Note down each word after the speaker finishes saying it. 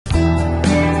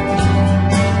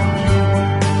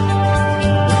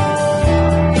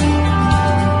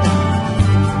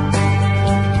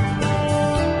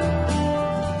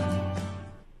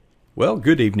Well,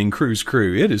 good evening, Cruise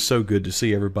Crew. It is so good to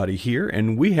see everybody here,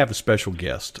 and we have a special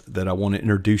guest that I want to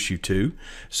introduce you to.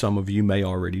 Some of you may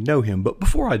already know him, but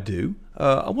before I do,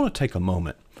 I want to take a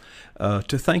moment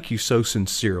to thank you so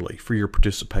sincerely for your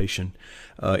participation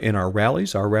in our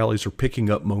rallies. Our rallies are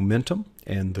picking up momentum,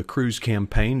 and the Cruise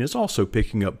campaign is also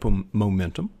picking up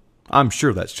momentum. I'm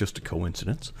sure that's just a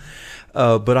coincidence.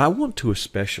 But I want to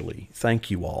especially thank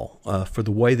you all for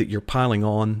the way that you're piling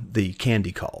on the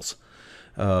candy calls.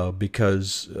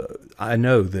 Because I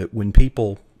know that when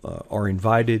people are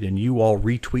invited and you all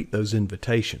retweet those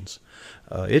invitations,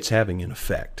 it's having an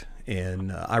effect,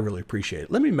 and I really appreciate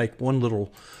it. Let me make one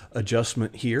little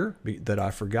adjustment here that I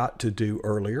forgot to do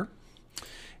earlier,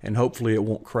 and hopefully it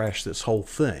won't crash this whole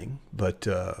thing, but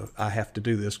I have to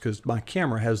do this because my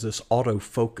camera has this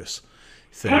autofocus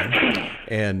thing,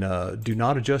 and do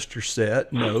not adjust your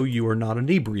set. No, you are not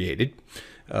inebriated.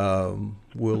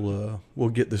 We'll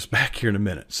get this back here in a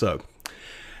minute. So,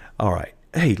 all right.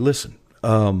 Hey, listen.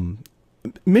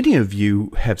 Many of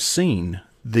you have seen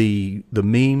the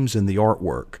memes and the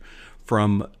artwork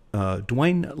from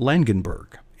Duane Langenberg,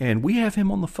 and we have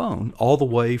him on the phone all the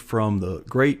way from the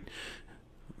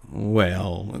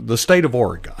the state of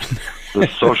Oregon. The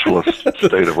socialist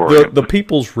state of Oregon. The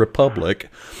People's Republic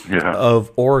of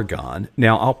Oregon.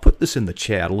 Now, I'll put this in the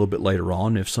chat a little bit later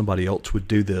on. If somebody else would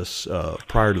do this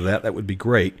prior to that, that would be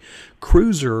great.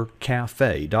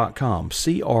 CruzerCafe.com,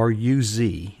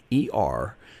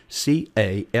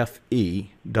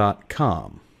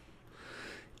 CruzerCafe.com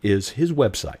is his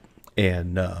website.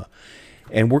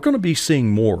 And we're going to be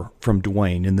seeing more from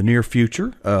Duane in the near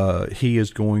future. He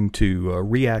is going to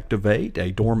reactivate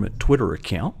a dormant Twitter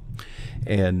account.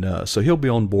 And so he'll be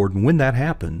on board. And when that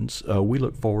happens, we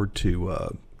look forward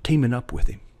to teaming up with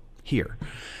him here.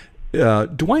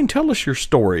 Duane, tell us your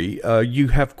story. You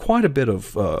have quite a bit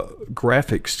of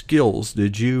graphic skills.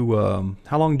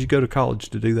 How long did you go to college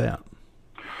to do that?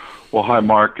 Well, hi,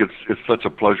 Mark. It's such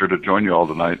a pleasure to join you all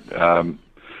tonight.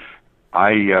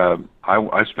 I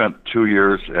spent 2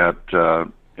 years at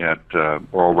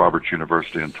Oral Roberts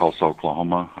University in Tulsa,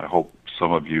 Oklahoma. I hope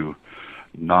some of you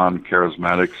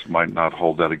non-charismatics might not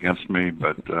hold that against me,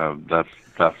 but that's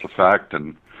a fact.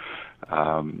 And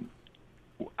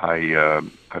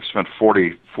I've spent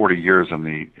 40 years in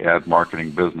the ad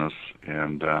marketing business,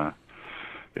 and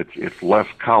it's less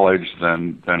college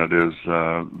than it is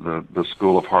the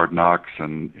School of Hard Knocks,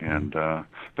 and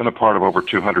been a part of over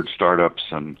 200 startups,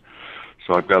 and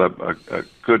so I've got a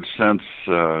good sense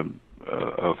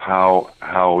of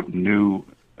how new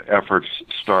efforts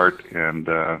start, and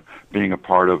being a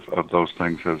part of those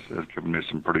things has given me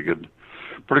some pretty good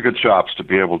chops to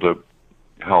be able to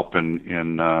help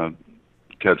in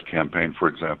Ted's campaign, for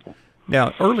example.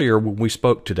 Now, earlier when we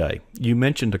spoke today, you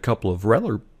mentioned a couple of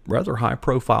rather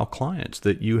high-profile clients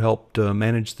that you helped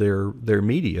manage their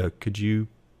media. Could you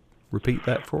repeat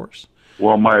that for us?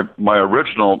 Well, my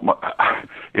original,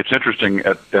 it's interesting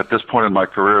at this point in my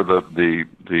career,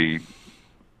 the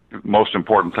most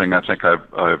important thing I think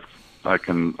I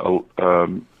can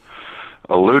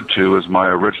allude to is my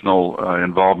original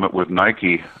involvement with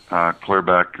Nike, clear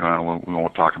back. We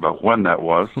won't talk about when that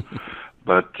was,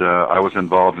 but I was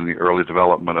involved in the early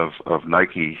development of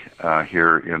Nike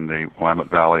here in the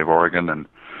Willamette Valley of Oregon, and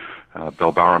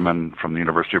Bill Bowerman from the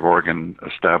University of Oregon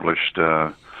established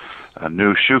a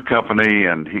new shoe company,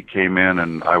 and he came in,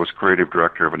 and I was creative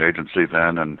director of an agency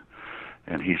then, and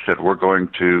he said, we're going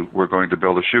to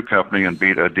build a shoe company and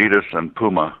beat Adidas and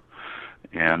Puma.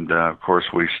 And of course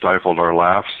we stifled our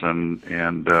laughs, and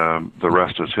the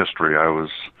rest is history. I was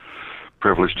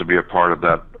privileged to be a part of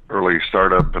that early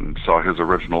startup and saw his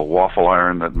original waffle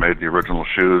iron that made the original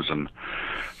shoes, and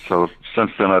so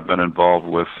since then I've been involved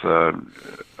with a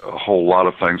whole lot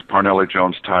of things. Parnelli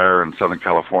Jones Tire in Southern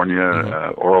California,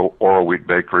 Oral Wheat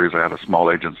Bakeries. I had a small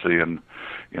agency in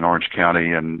Orange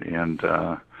County, and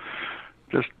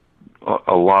just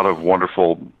a lot of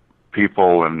wonderful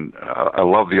people, and I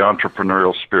love the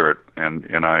entrepreneurial spirit, and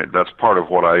that's part of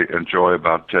what I enjoy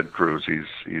about Ted Cruz.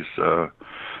 He's a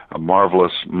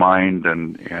marvelous mind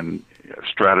and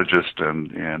strategist,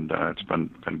 and it's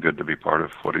been good to be part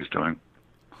of what he's doing.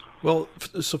 Well,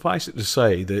 suffice it to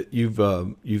say that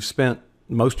you've spent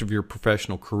most of your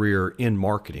professional career in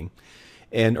marketing,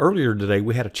 and earlier today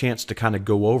we had a chance to kind of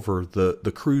go over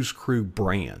the Cruise Crew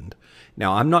brand.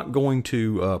 Now, I'm not going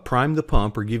to prime the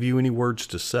pump or give you any words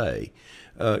to say.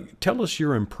 Tell us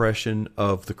your impression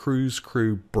of the Cruise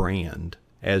Crew brand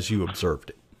as you observed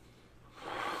it.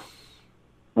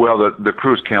 Well, the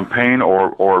Cruise campaign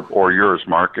or yours,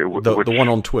 Mark? The one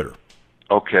on Twitter.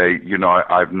 Okay,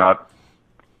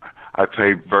 I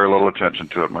pay very little attention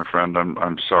to it, my friend.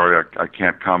 I'm sorry, I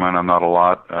can't comment on that a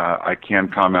lot. I can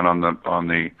comment on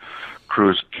the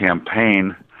Cruz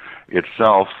campaign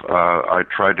itself. I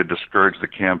tried to discourage the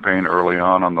campaign early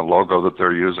on the logo that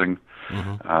they're using.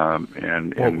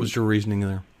 And what was your reasoning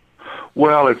there?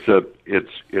 Well,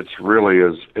 it's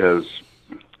really as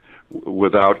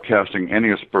without casting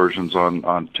any aspersions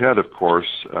on Ted, of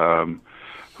course.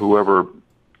 Whoever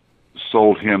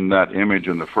sold him that image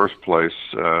in the first place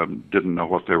didn't know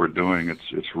what they were doing.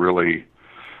 It's really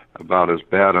about as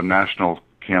bad a national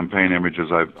campaign image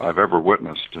as I've ever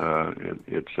witnessed.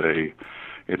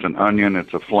 It's an onion,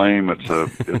 it's a flame, it's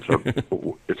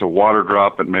a water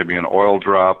drop, and maybe an oil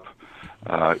drop.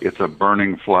 It's a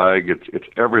burning flag. It's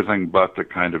everything but the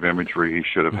kind of imagery he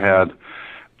should have had.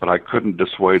 But I couldn't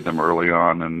dissuade them early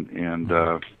on,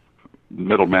 and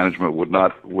middle management would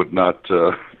not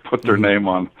put their name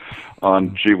on.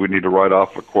 Gee, we need to write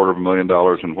off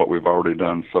 $250,000 in what we've already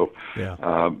done. So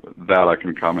that I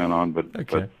can comment on. But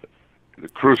the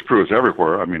Cruz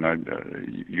everywhere. I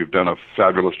mean, you've done a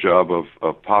fabulous job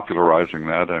of popularizing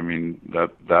that. I mean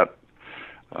that.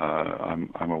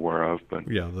 I'm aware of, but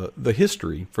the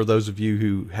history for those of you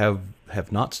who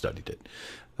have not studied it,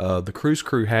 the Cruise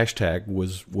Crew hashtag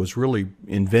was really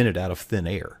invented out of thin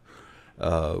air.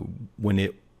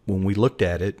 When we looked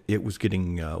at it, it was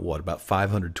getting about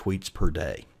 500 tweets per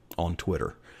day on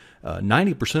Twitter,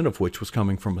 90% of which was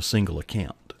coming from a single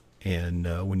account. And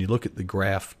when you look at the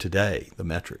graph today, the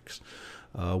metrics,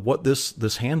 what this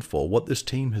team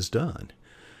has done.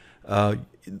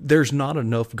 There's not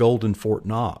enough gold in Fort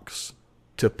Knox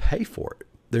to pay for it.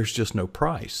 There's just no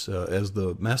price. As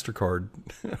the MasterCard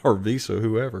or Visa,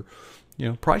 whoever,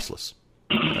 priceless.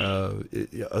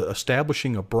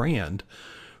 Establishing a brand,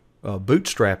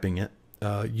 bootstrapping it,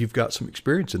 you've got some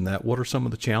experience in that. What are some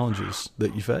of the challenges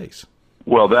that you face?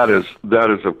 Well, that is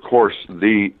of course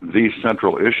the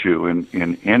central issue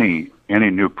in any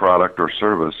new product or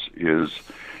service is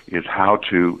how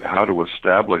to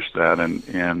establish that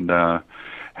and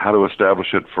how to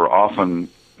establish it for often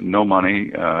no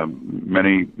money.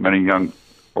 Many young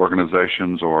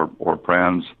organizations or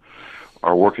brands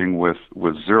are working with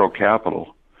zero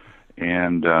capital,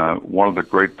 and one of the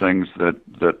great things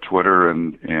that Twitter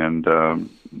and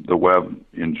the web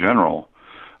in general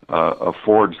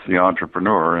affords the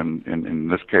entrepreneur, and in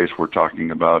this case we're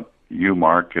talking about you,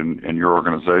 Mark, and your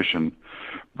organization.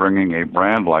 Bringing a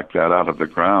brand like that out of the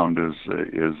ground is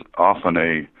often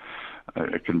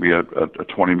it can be a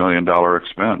 $20 million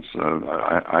expense.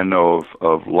 I know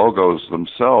of logos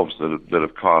themselves that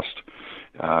have cost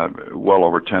well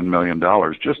over $10 million,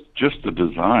 just the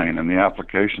design and the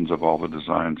applications of all the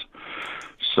designs.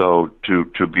 So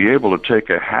to be able to take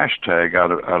a hashtag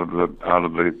out of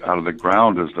the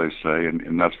ground, as they say,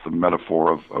 and that's the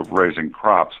metaphor of raising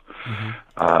crops,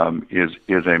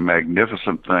 is a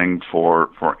magnificent thing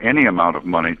for any amount of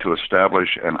money to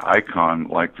establish an icon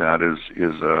like that. It's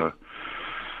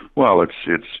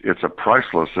a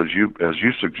priceless, as you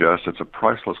suggest, it's a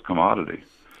priceless commodity,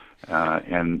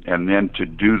 and then to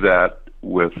do that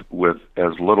with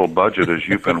as little budget as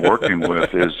you've been working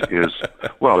with is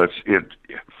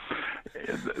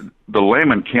the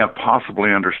layman can't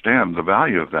possibly understand the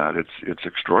value of that. It's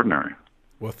extraordinary.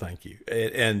 Well, thank you,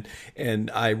 and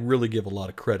I really give a lot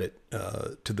of credit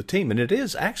to the team, and it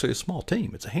is actually a small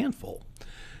team. It's a handful,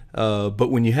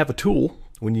 but when you have a tool,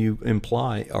 when you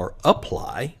apply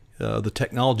the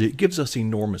technology, it gives us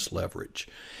enormous leverage,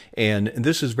 and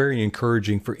this is very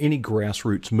encouraging for any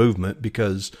grassroots movement,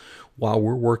 because while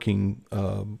we're working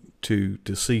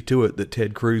to see to it that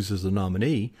Ted Cruz is the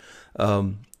nominee,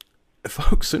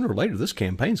 folks, sooner or later this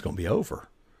campaign's going to be over.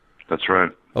 That's right.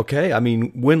 Okay, I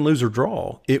mean, win, lose, or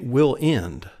draw, it will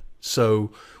end. So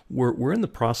we're in the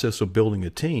process of building a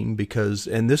team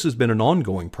and this has been an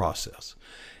ongoing process.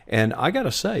 And I got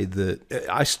to say that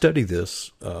I study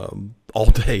this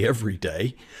all day, every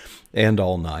day, and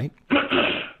all night.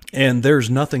 And there's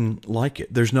nothing like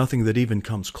it. There's nothing that even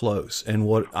comes close. And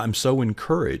what I'm so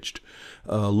encouraged,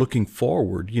 looking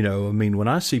forward, when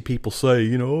I see people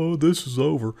say, oh, this is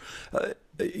over,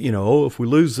 if we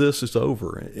lose this, it's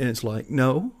over. And it's like,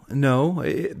 no,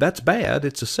 that's bad.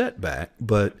 It's a setback.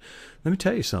 But let me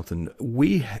tell you something.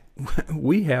 We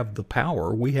have the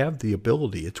power. We have the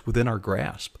ability. It's within our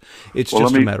grasp. It's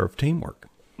just a matter of teamwork.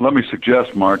 Let me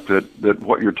suggest, Mark, that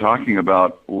what you're talking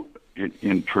about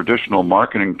in traditional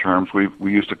marketing terms,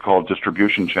 we used to call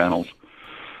distribution channels.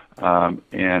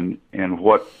 And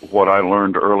what I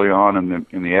learned early on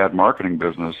in the ad marketing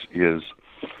business is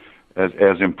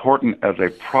as important as a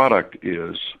product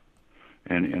is,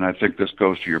 And I think this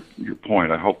goes to your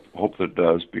point. I hope that it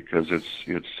does, because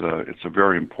it's a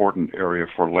very important area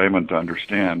for laymen to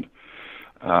understand.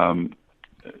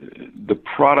 The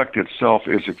product itself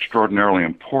is extraordinarily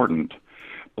important,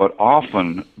 but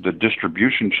often the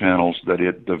distribution channels that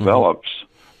it develops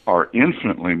are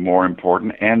infinitely more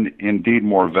important and indeed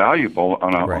more valuable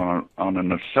on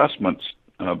an assessment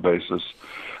basis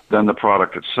than the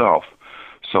product itself.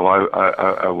 So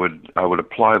I would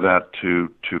apply that to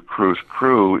Crew's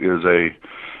Crew is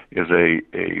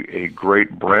a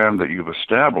great brand that you've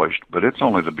established, but it's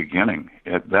only the beginning.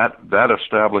 That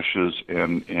establishes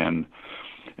and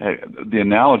the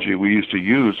analogy we used to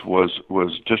use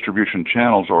was distribution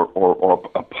channels or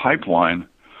a pipeline,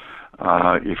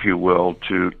 if you will,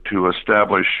 to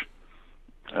establish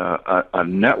a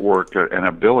network, an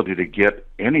ability to get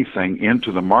anything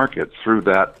into the market through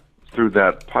that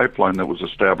pipeline that was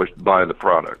established by the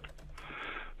product.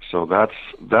 So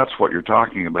that's what you're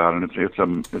talking about, and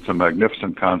it's a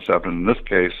magnificent concept, and in this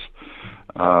case,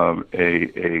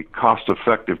 a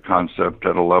cost-effective concept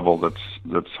at a level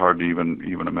that's hard to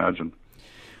even imagine.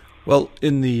 Well,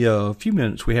 in the few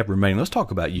minutes we have remaining, let's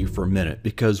talk about you for a minute,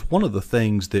 because one of the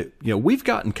things that we've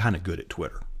gotten kind of good at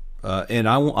Twitter, and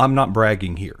I'm not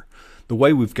bragging here. The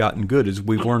way we've gotten good is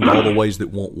we've learned all the ways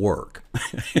that won't work,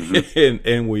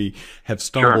 and we have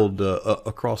stumbled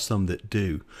across some that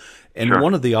do. And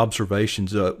one of the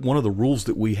observations, one of the rules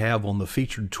that we have on the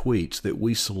featured tweets that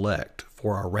we select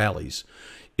for our rallies,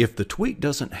 if the tweet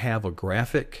doesn't have a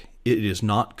graphic, it is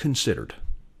not considered.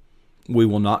 We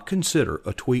will not consider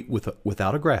a tweet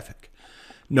without a graphic,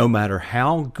 no matter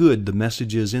how good the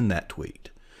message is in that tweet,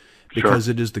 because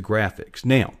it is the graphics.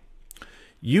 Now,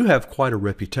 you have quite a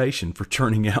reputation for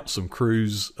churning out some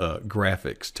Cruise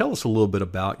graphics. Tell us a little bit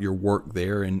about your work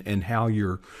there and how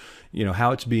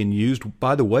how it's being used.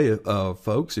 By the way,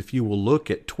 folks, if you will look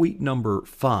at tweet number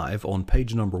 5 on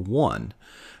page number 1,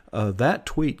 that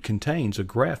tweet contains a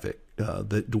graphic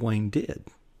that Duane did.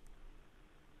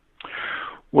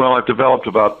 Well, I've developed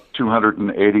about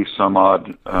 280 some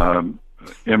odd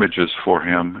images for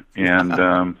him,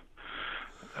 and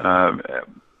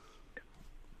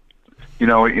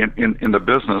in the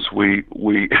business, we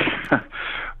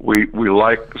we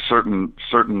like certain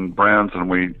brands, and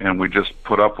we just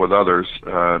put up with others.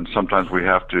 And sometimes we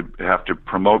have to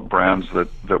promote brands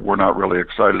that we're not really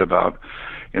excited about.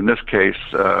 In this case,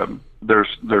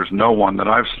 there's no one that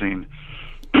I've seen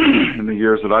in the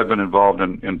years that I've been involved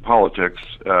in politics,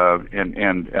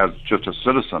 and as just a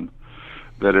citizen,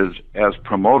 that is as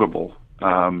promotable.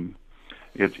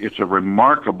 It's a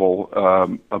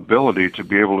remarkable ability to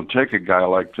be able to take a guy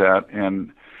like that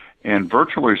and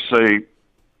virtually say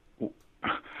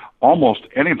almost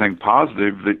anything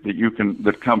positive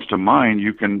that comes to mind.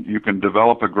 You can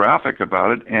develop a graphic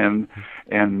about it and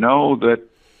know that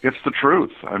it's the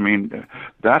truth. I mean,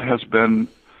 that has been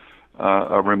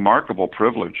a remarkable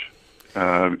privilege,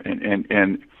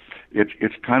 and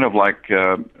it's kind of like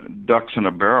ducks in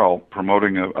a barrel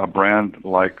promoting a brand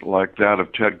like that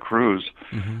of Ted Cruz.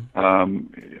 From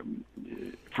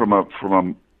a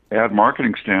ad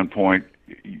marketing standpoint,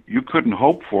 you couldn't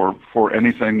hope for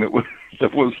anything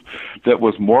that was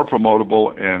more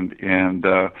promotable and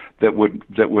that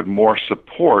would more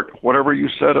support whatever you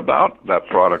said about that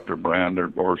product or brand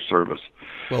or service.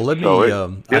 Well,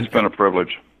 it's been a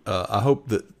privilege. I hope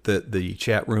that the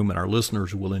chat room and our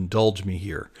listeners will indulge me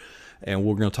here, and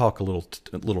we're going to talk a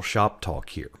little shop talk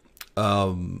here.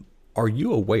 Are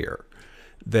you aware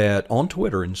that on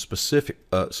Twitter and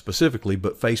specifically,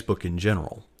 but Facebook in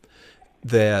general,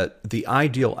 that the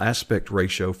ideal aspect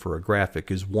ratio for a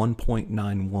graphic is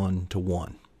 1.91 to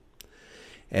 1?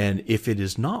 And if it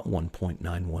is not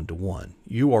 1.91 to 1,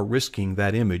 you are risking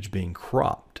that image being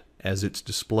cropped as it's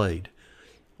displayed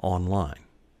online.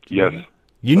 Yes.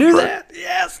 You knew that?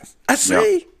 Yes. I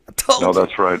see. Yeah. I told you. No,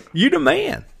 that's right. You the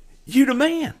man.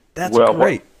 That's great.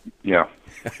 Well, yeah.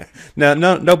 Now,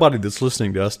 nobody that's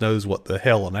listening to us knows what the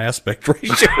hell an aspect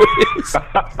ratio is.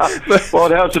 Well,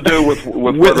 it has to do with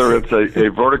whether it's a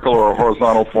vertical or a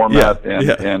horizontal format,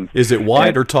 and is it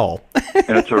wide or tall?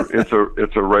 And it's a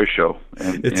ratio.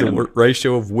 It's a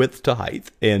ratio of width to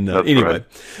height. And anyway, right.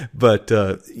 But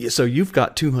so you've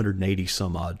got 280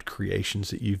 some odd creations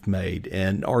that you've made,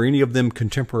 and are any of them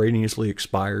contemporaneously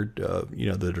expired?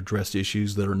 That address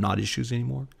issues that are not issues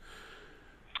anymore?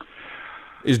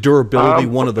 Is durability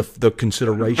one of the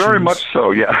considerations? Very much so,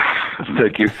 yeah.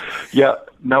 Thank you. Yeah,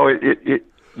 no,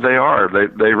 they are.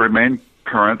 They remain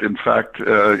current. In fact,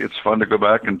 it's fun to go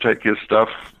back and take his stuff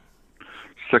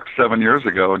 6-7 years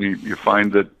ago, and you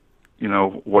find that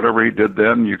whatever he did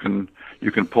then, you can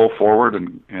you can pull forward,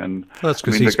 and that's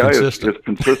because the guy is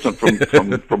consistent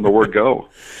from the word go.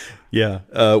 Yeah,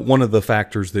 one of the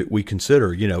factors that we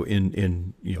consider,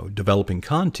 in developing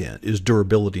content is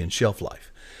durability and shelf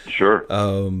life. Sure.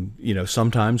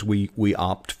 Sometimes we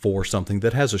opt for something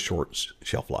that has a short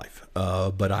shelf life,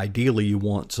 but ideally you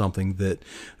want something that,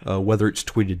 whether it's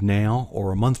tweeted now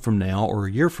or a month from now or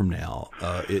a year from now,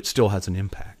 it still has an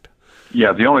impact.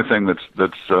 Yeah, the only thing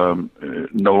that's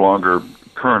no longer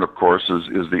current, of course,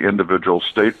 is the individual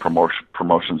state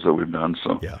promotions that we've done.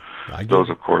 So yeah, those,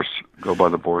 of course, go by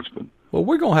the boards. But well,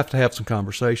 we're going to have some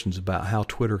conversations about how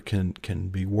Twitter can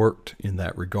be worked in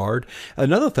that regard.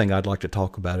 Another thing I'd like to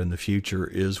talk about in the future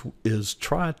is let's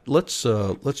try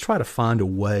to find a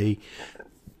way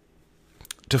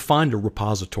to find a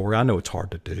repository. I know it's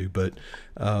hard to do, but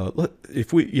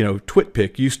if we,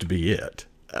 TwitPic used to be it,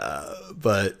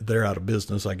 but they're out of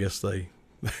business. I guess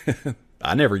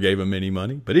I never gave them any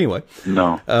money, but anyway.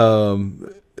 No.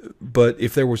 But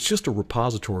if there was just a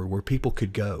repository where people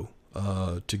could go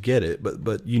to get it,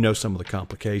 but some of the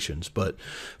complications. But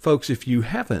folks, if you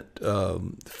haven't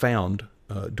found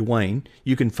Duane,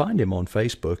 you can find him on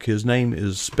Facebook. His name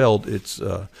is spelled,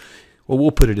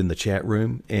 we'll put it in the chat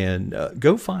room, and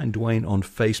go find Duane on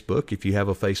Facebook if you have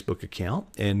a Facebook account,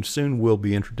 and soon we'll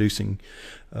be introducing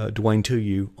Duane to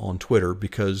you on Twitter,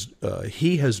 because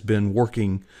he has been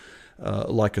working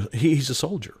he's a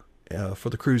soldier for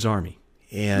the Cruise Army.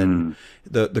 And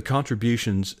the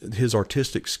contributions, his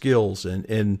artistic skills,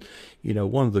 and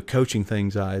one of the coaching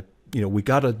things we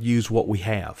got to use what we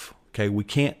have. Okay, we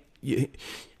can't. It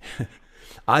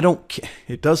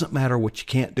doesn't matter what you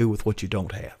can't do with what you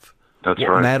don't have. That's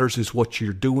right. What matters is what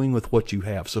you're doing with what you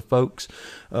have. So, folks,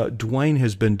 Duane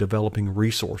has been developing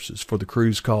resources for the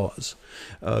cruise cause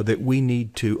that we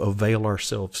need to avail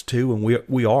ourselves to, and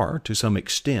we are to some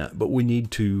extent, but we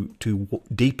need to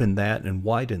deepen that and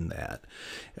widen that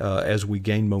as we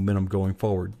gain momentum going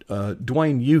forward.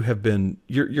 Duane,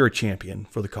 you're a champion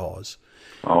for the cause.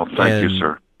 Oh, thank you,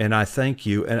 sir. And I thank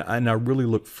you, and I really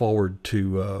look forward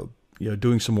to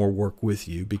doing some more work with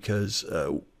you, because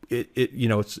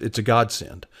it's a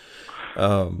godsend.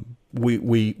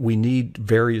 We need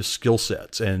various skill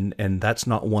sets, and that's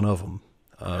not one of them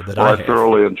I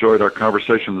thoroughly enjoyed our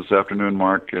conversation this afternoon,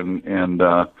 Mark, and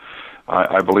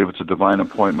I believe it's a divine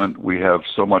appointment. We have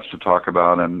so much to talk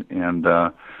about, and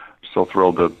so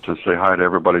thrilled to say hi to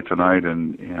everybody tonight,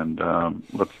 and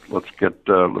let's get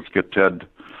Ted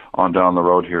on down the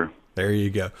road here. There you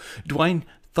go, Duane.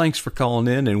 Thanks for calling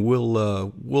in, and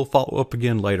we'll follow up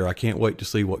again later. I can't wait to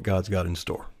see what God's got in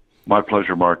store. My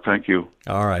pleasure, Mark. Thank you.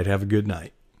 All right. Have a good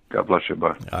night. God bless you.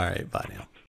 Bye. All right. Bye now.